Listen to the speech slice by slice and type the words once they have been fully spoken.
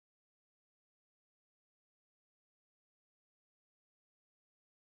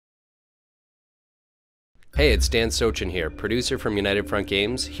Hey, it's Dan Sochin here, producer from United Front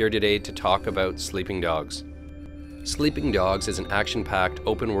Games, here today to talk about Sleeping Dogs. Sleeping Dogs is an action-packed,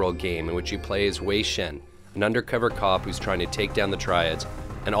 open-world game in which you play as Wei Shen, an undercover cop who's trying to take down the Triads,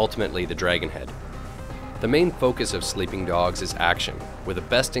 and ultimately the Dragonhead. The main focus of Sleeping Dogs is action, with a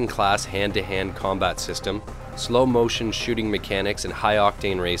best-in-class hand-to-hand combat system, slow-motion shooting mechanics, and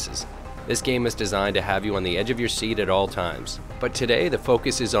high-octane races. This game is designed to have you on the edge of your seat at all times. But today, the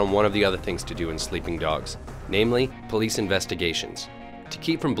focus is on one of the other things to do in Sleeping Dogs, namely, police investigations. To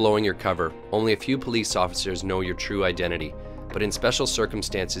keep from blowing your cover, only a few police officers know your true identity, but in special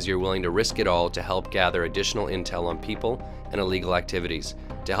circumstances you're willing to risk it all to help gather additional intel on people and illegal activities,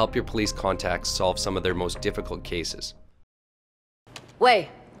 to help your police contacts solve some of their most difficult cases. Wei,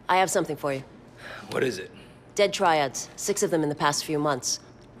 I have something for you. What is it? Dead Triads, 6 of them in the past few months.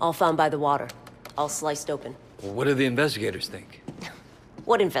 All found by the water, all sliced open. Well, what do the investigators think?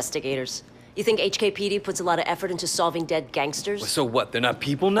 What investigators? You think HKPD puts a lot of effort into solving dead gangsters? Well, so what, they're not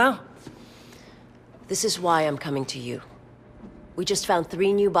people now? This is why I'm coming to you. We just found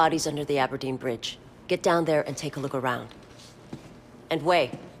 3 new bodies under the Aberdeen Bridge. Get down there and take a look around. And Wei,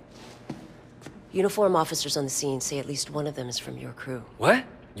 uniform officers on the scene say at least one of them is from your crew. What?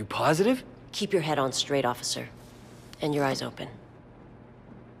 You positive? Keep your head on straight, officer. And your eyes open.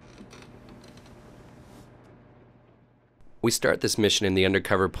 We start this mission in the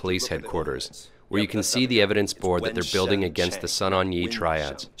undercover police headquarters, where you can see the evidence board that they're building against the Sun On Yee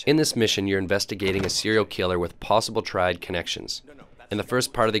Triads. In this mission, you're investigating a serial killer with possible Triad connections. In the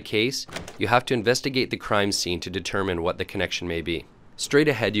first part of the case, you have to investigate the crime scene to determine what the connection may be. Straight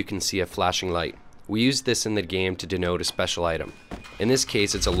ahead, you can see a flashing light. We use this in the game to denote a special item. In this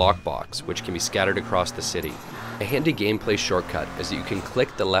case, it's a lockbox, which can be scattered across the city. A handy gameplay shortcut is that you can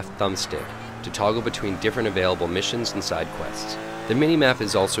click the left thumbstick to toggle between different available missions and side quests. The minimap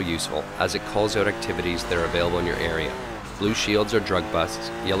is also useful, as it calls out activities that are available in your area. Blue shields are drug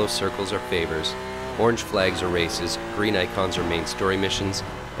busts, yellow circles are favors, orange flags are races, green icons are main story missions,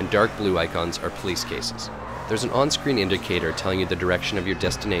 and dark blue icons are police cases. There's an on-screen indicator telling you the direction of your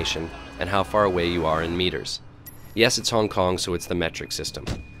destination and how far away you are in meters. Yes, it's Hong Kong, so it's the metric system.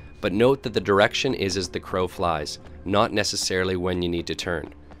 But note that the direction is as the crow flies, not necessarily when you need to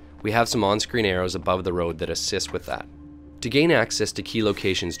turn. We have some on-screen arrows above the road that assist with that. To gain access to key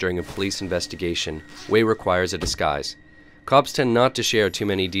locations during a police investigation, Wei requires a disguise. Cops tend not to share too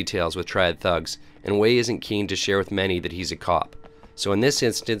many details with Triad thugs, and Wei isn't keen to share with many that he's a cop. So in this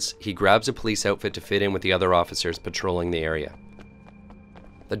instance, he grabs a police outfit to fit in with the other officers patrolling the area.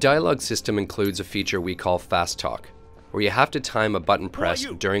 The dialogue system includes a feature we call Fast Talk, where you have to time a button press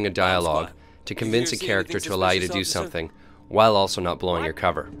during a dialogue to convince a character to allow you to do something, while also not blowing your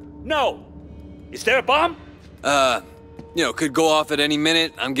cover. No! Is there a bomb? Could go off at any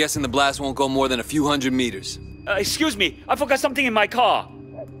minute. I'm guessing the blast won't go more than a few hundred meters. Excuse me, I forgot something in my car.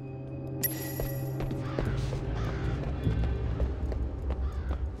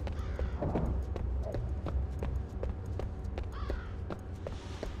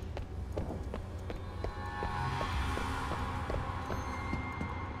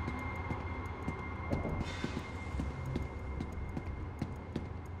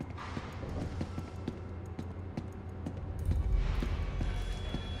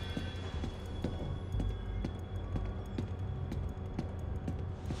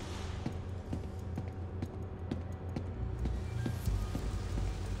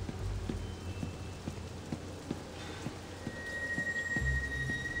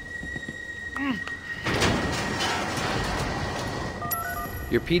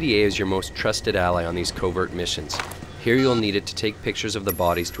 Your PDA is your most trusted ally on these covert missions. Here you'll need it to take pictures of the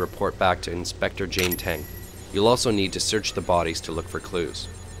bodies to report back to Inspector Jane Teng. You'll also need to search the bodies to look for clues.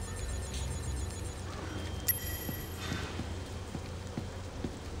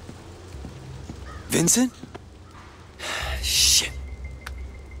 Vincent? Shit.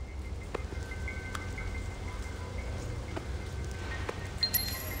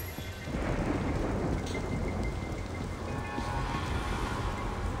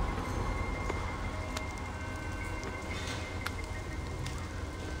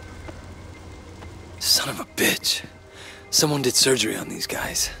 Son of a bitch. Someone did surgery on these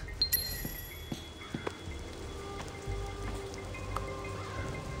guys.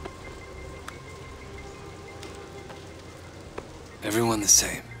 Everyone the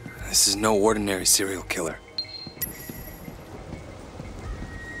same. This is no ordinary serial killer.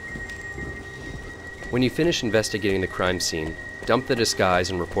 When you finish investigating the crime scene, dump the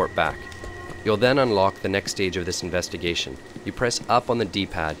disguise and report back. You'll then unlock the next stage of this investigation. You press up on the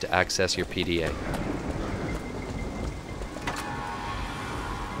D-pad to access your PDA.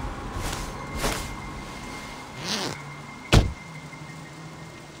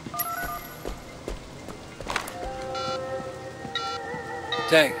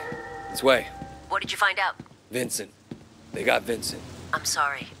 Tang, it's Wei. What did you find out? Vincent. They got Vincent. I'm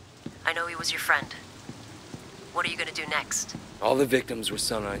sorry. I know he was your friend. What are you gonna do next? All the victims were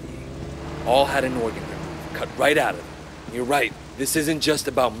Sun On Yee. All had an organ removed, cut right out of them. You're right, this isn't just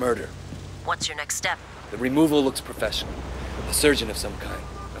about murder. What's your next step? The removal looks professional. A surgeon of some kind.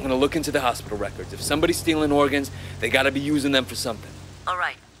 I'm gonna look into the hospital records. If somebody's stealing organs, they gotta be using them for something. All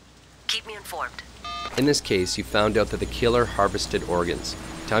right. Keep me informed. In this case, you found out that the killer harvested organs.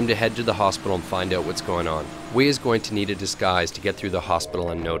 Time to head to the hospital and find out what's going on. Wei is going to need a disguise to get through the hospital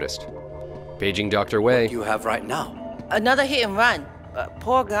unnoticed. Paging Dr. Wei. You have right now. Another hit and run.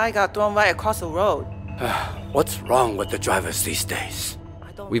 Poor guy got thrown right across the road. What's wrong with the drivers these days?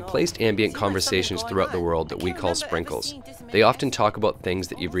 We've placed ambient conversations throughout the world that we call sprinkles. They often talk about things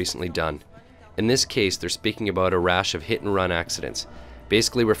that you've recently done. In this case, they're speaking about a rash of hit-and-run accidents,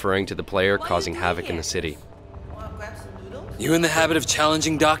 basically referring to the player causing havoc in the city. You in the habit of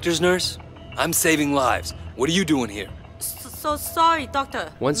challenging doctors, nurse? I'm saving lives. What are you doing here? So sorry,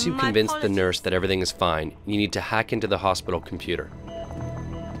 doctor. Once you've My convinced the apologies. nurse that everything is fine, you need to hack into the hospital computer.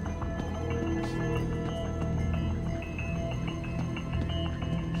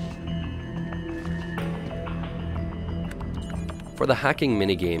 For the hacking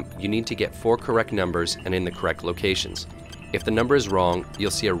minigame, you need to get 4 correct numbers and in the correct locations. If the number is wrong, you'll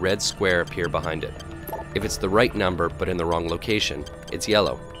see a red square appear behind it. If it's the right number but in the wrong location, it's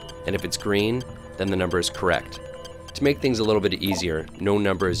yellow. And if it's green, then the number is correct. To make things a little bit easier, no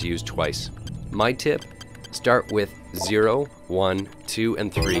number is used twice. My tip, start with 0, 1, 2,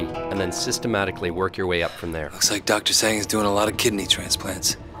 and 3, and then systematically work your way up from there. Looks like Dr. Sang is doing a lot of kidney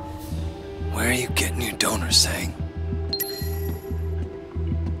transplants. Where are you getting your donors, Sang?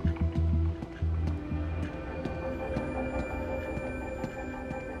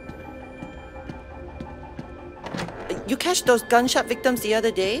 You catch those gunshot victims the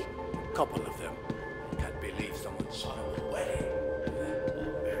other day? Couple of them. Can't believe someone shot them away.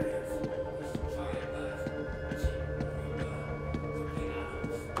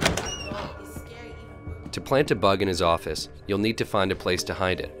 To plant a bug in his office, you'll need to find a place to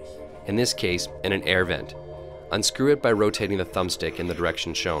hide it. In this case, in an air vent. Unscrew it by rotating the thumbstick in the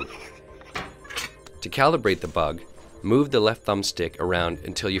direction shown. To calibrate the bug, move the left thumbstick around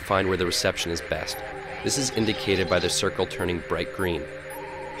until you find where the reception is best. This is indicated by the circle turning bright green.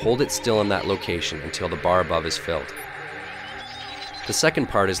 Hold it still in that location until the bar above is filled. The second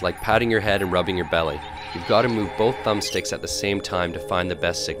part is like patting your head and rubbing your belly. You've got to move both thumbsticks at the same time to find the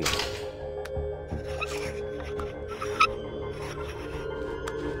best signal.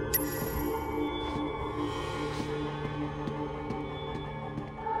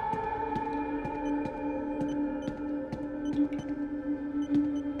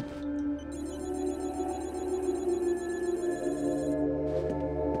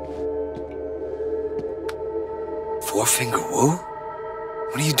 Four-finger woo?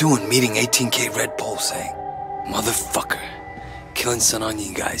 What are you doing meeting 18K Red Bull, Sang? Motherfucker. Killing Sun On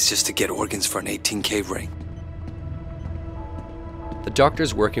Yee guys just to get organs for an 18K ring. The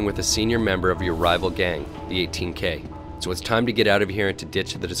doctor's working with a senior member of your rival gang, the 18K, so it's time to get out of here and to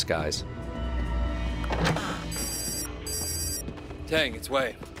ditch the disguise. Tang, it's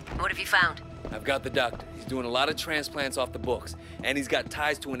Wei. What have you found? I've got the doctor. He's doing a lot of transplants off the books, and he's got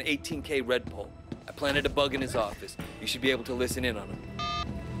ties to an 18K Red Bull. I planted a bug in his office. You should be able to listen in on him.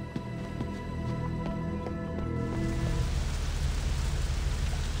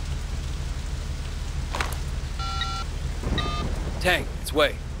 Tang, it's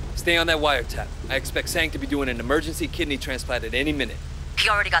Wei. Stay on that wiretap. I expect Sang to be doing an emergency kidney transplant at any minute. He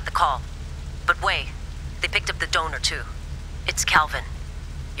already got the call. But wait, they picked up the donor too. It's Calvin.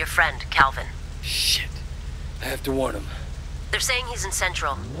 Your friend, Calvin. Shit. I have to warn him. They're saying he's in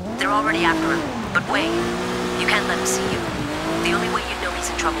Central. They're already after him. But wait, you can't let him see you. The only way you know he's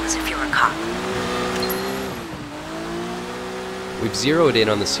in trouble is if you're a cop. We've zeroed in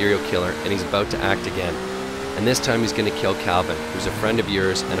on the serial killer and he's about to act again. And this time he's going to kill Calvin, who's a friend of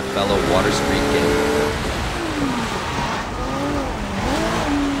yours and a fellow Water Street gang member.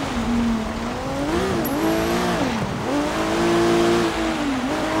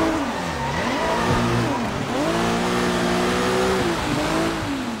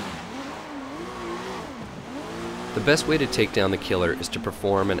 The best way to take down the killer is to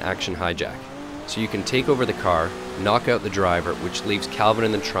perform an action hijack. So you can take over the car, knock out the driver, which leaves Calvin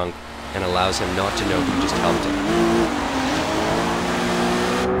in the trunk and allows him not to know who just helped him.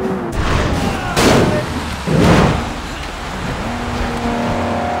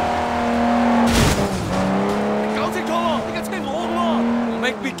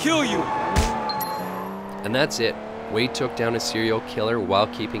 Make me kill you! And that's it. Wade took down a serial killer while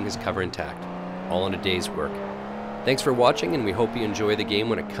keeping his cover intact, all in a day's work. Thanks for watching, and we hope you enjoy the game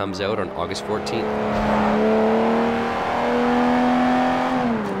when it comes out on August 14th.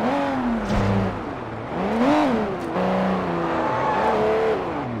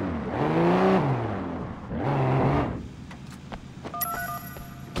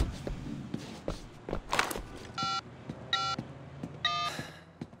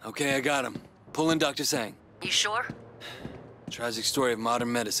 Okay, I got him. Pull in Dr. Sang. You sure? Tragic story of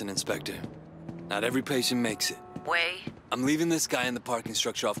modern medicine, Inspector. Not every patient makes it. Way. I'm leaving this guy in the parking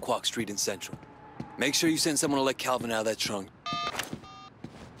structure off Quock Street in Central. Make sure you send someone to let Calvin out of that trunk.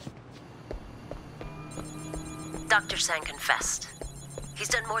 Dr. Sang confessed. He's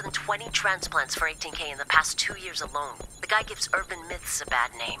done more than 20 transplants for 18K in the past 2 years alone. The guy gives urban myths a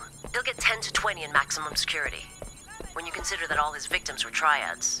bad name. He'll get 10 to 20 in maximum security. When you consider that all his victims were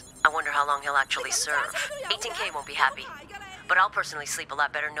triads, I wonder how long he'll actually serve. 18K won't be happy. But I'll personally sleep a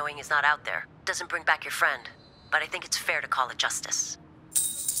lot better knowing he's not out there. Doesn't bring back your friend. But I think it's fair to call it justice.